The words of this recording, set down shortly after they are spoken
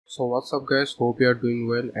So what's up guys, hope you are doing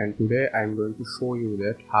well, and today I'm going to show you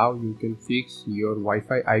that how you can fix your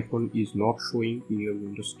Wi-Fi icon is not showing in your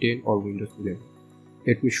Windows 10 or Windows 11.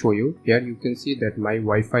 Let me show you. Here you can see that my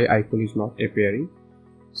Wi-Fi icon is not appearing,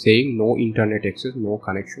 saying no internet access, no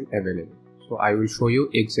connection available. So I will show you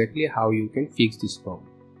exactly how you can fix this problem.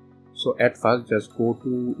 So at first just go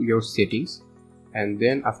to your settings, and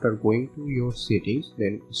then after going to your settings,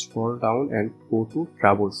 then scroll down and go to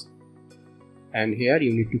troubleshoot. And here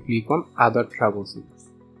you need to click on other troubleshooters.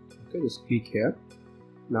 Okay, just click here.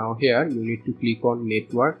 Now here you need to click on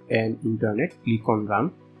network and internet, click on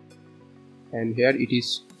run, and here it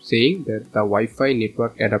is saying that the Wi-Fi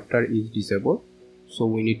network adapter is disabled, so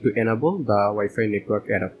we need to enable the Wi-Fi network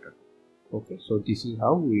adapter. Okay, so this is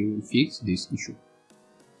how we will fix this issue.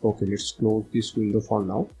 Okay, let's close this window for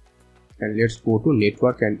now, and let's go to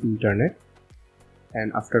network and internet.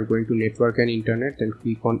 And after going to network and internet, then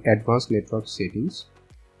click on advanced network settings,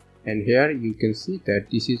 and here you can see that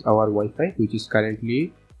this is our Wi-Fi which is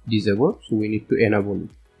currently disabled, so we need to enable it.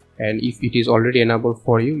 And if it is already enabled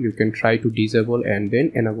for you, you can try to disable and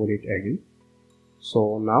then enable it again.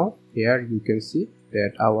 So now here you can see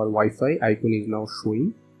that our Wi-Fi icon is now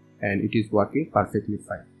showing and it is working perfectly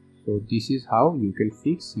fine. So this is how you can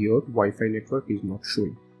fix your Wi-Fi network is not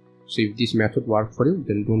showing. So if this method worked for you,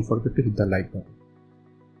 then don't forget to hit the like button.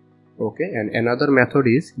 Okay, and another method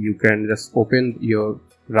is you can just open your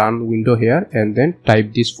run window here and then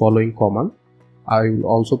type this following command. I will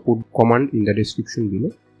also put command in the description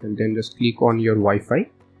below, and then just click on your Wi-Fi,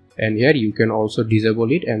 and here you can also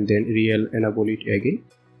disable it and then enable it again.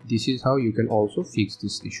 This is how you can also fix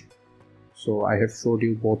this issue. So I have showed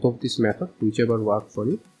you both of this method, whichever works for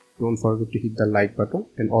you. Don't forget to hit the like button,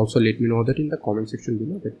 and also let me know that in the comment section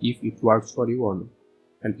below that if it works for you or not.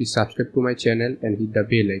 And please subscribe to my channel and hit the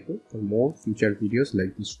bell icon for more future videos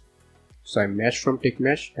like this. So I'm Mash from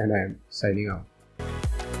techmash, and I am signing out.